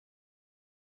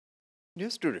Dear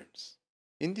students,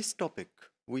 in this topic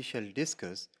we shall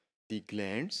discuss the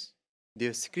glands,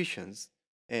 their secretions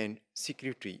and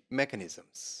secretory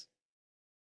mechanisms.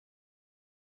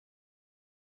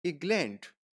 A gland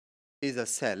is a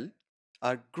cell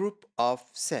or group of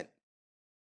cells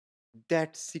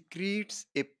that secretes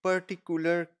a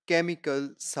particular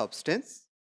chemical substance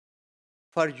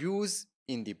for use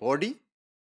in the body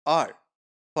or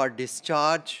for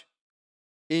discharge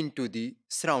into the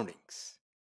surroundings.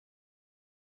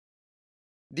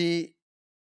 The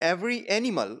every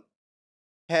animal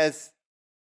has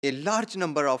a large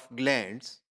number of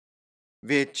glands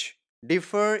which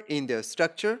differ in their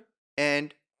structure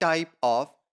and type of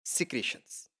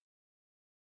secretions.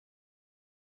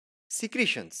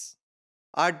 Secretions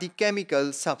are the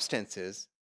chemical substances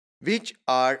which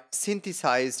are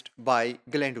synthesized by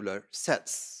glandular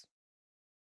cells.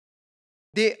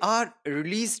 They are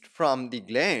released from the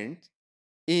gland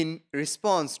in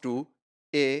response to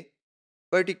a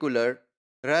particular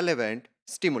relevant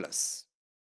stimulus.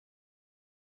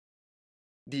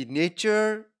 The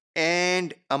nature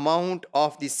and amount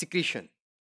of the secretion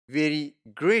vary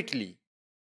greatly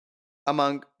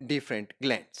among different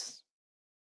glands.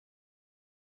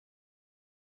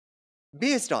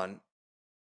 Based on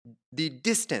the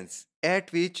distance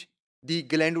at which the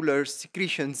glandular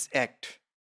secretions act,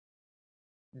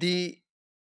 the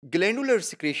glandular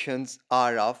secretions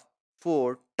are of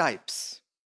four types.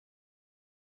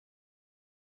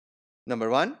 Number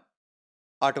one,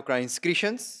 autocrine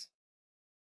secretions.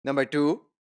 Number two,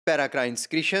 paracrine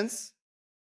secretions.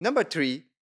 Number three,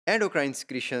 endocrine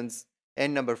secretions.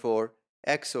 And number four,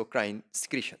 exocrine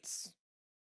secretions.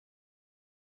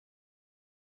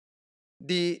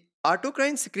 The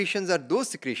autocrine secretions are those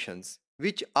secretions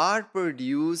which are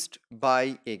produced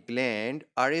by a gland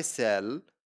or a cell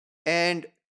and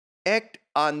act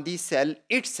on the cell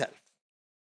itself.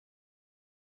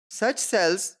 Such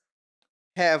cells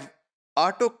have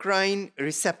autocrine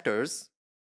receptors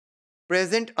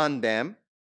present on them.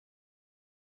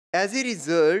 As a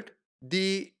result,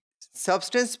 the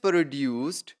substance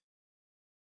produced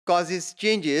causes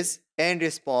changes and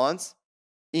response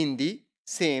in the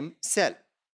same cell.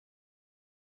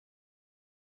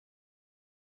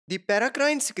 The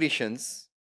paracrine secretions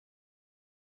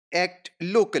act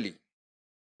locally.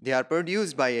 They are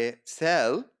produced by a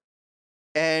cell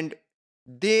and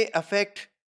they affect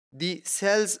the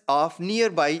cells of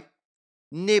nearby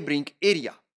neighboring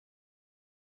area.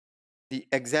 The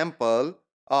example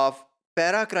of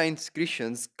paracrine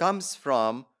secretions comes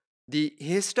from the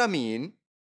histamine,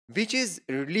 which is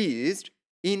released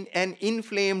in an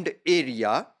inflamed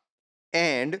area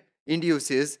and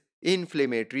induces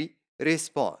inflammatory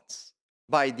response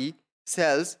by the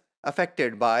cells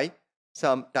affected by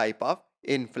some type of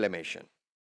inflammation.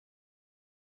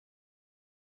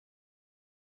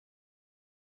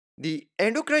 The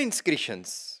endocrine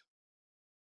secretions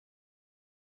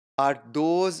are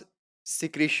those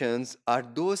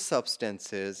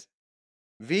substances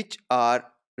which are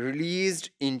released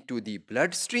into the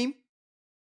bloodstream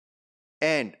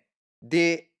and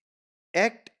they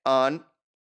act on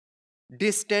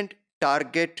distant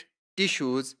target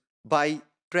tissues by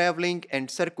traveling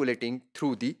and circulating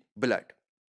through the blood.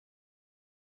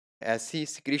 ऐसी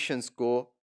secretions को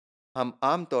हम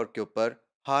आम तौर के ऊपर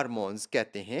hormones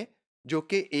कहते हैं जो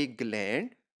कि एक ग्लैंड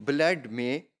ब्लड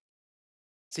में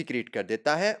सिक्रीट कर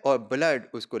देता है और ब्लड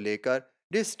उसको लेकर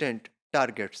डिस्टेंट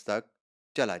टारगेट्स तक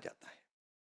चला जाता है.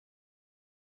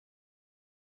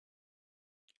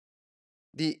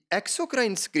 The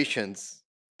exocrine secretions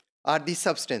are the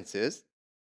substances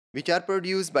which are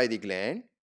produced by the gland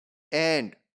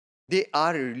and they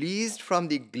are released from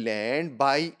the gland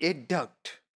by a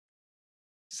duct.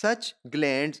 Such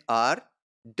glands are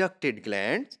ducted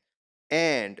glands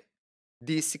and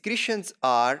the secretions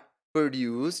are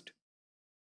released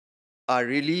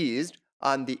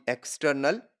on the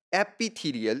external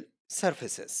epithelial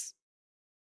surfaces.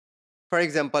 For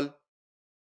example,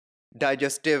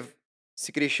 digestive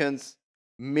secretions,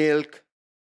 milk,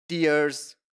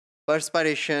 tears,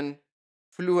 perspiration,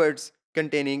 fluids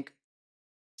containing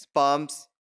sperms,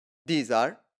 these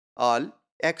are all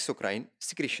exocrine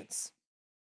secretions.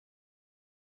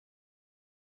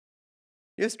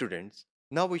 Yes, students,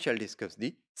 now we shall discuss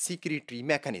the secretory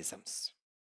mechanisms.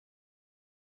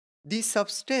 The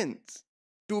substance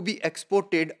to be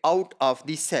exported out of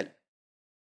the cell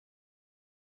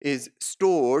is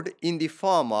stored in the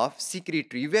form of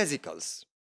secretory vesicles.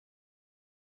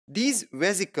 These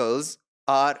vesicles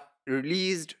are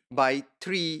released by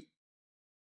three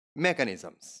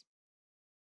mechanisms.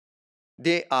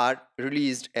 They are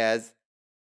released as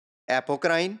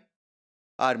apocrine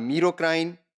or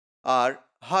merocrine are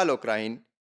holocrine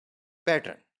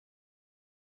pattern.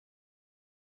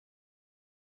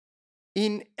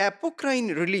 In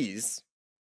apocrine release,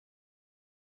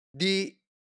 the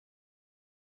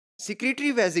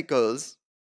secretory vesicles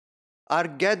are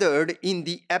gathered in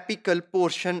the apical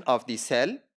portion of the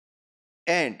cell,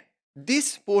 and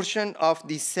this portion of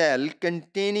the cell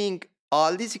containing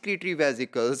all the secretory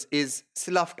vesicles is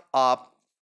sloughed off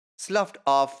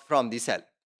from the cell.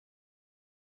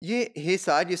 ये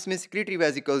हिस्सा जिसमें secretory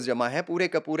vesicles जमा है पूरे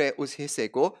का पूरे उस हिस्से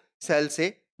को सेल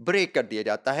से ब्रेक कर दिया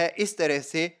जाता है. इस तरह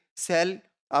से सेल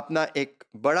अपना एक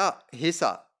बड़ा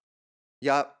हिस्सा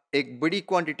या एक बड़ी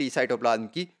क्वांटिटी साइटोप्लाज्म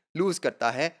की लूज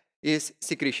करता है इस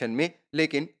सिक्रीशन में,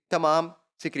 लेकिन तमाम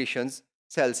सिक्रीशंस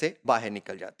सेल से बाहर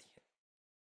निकल जाती है.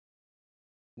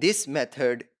 This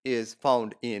method is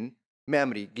found in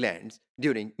mammary glands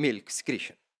during milk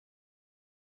secretion.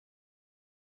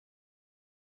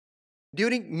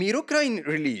 During merocrine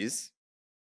release,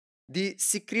 the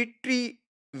secretory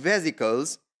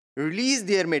vesicles release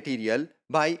their material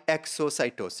by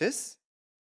exocytosis.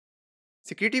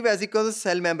 Secretory vesicles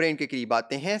cell membrane के करीब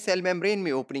आते हैं, सेल मेम्ब्रेन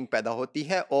में ओपनिंग पैदा होती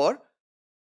है और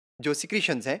जो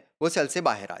secretions हैं वो सेल से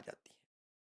बाहर आ जाती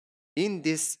है. In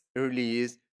this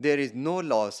release, there is no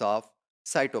loss of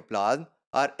cytoplasm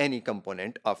or any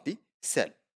component of the cell.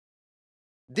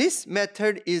 This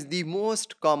method is the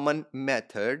most common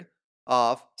method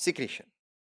of secretion.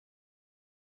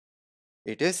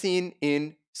 It is seen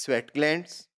in sweat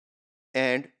glands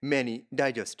and many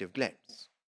digestive glands.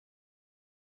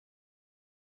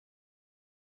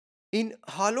 In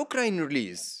holocrine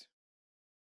release,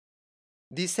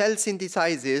 the cell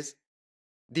synthesizes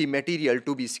the material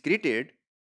to be secreted,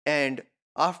 and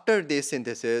after this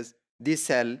synthesis, the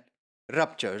cell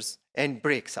ruptures and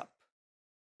breaks up,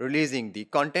 releasing the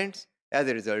contents. As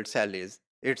a result, cell is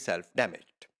itself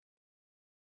damaged.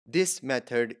 This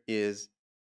method is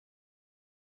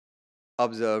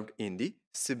observed in the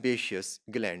sebaceous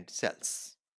gland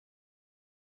cells.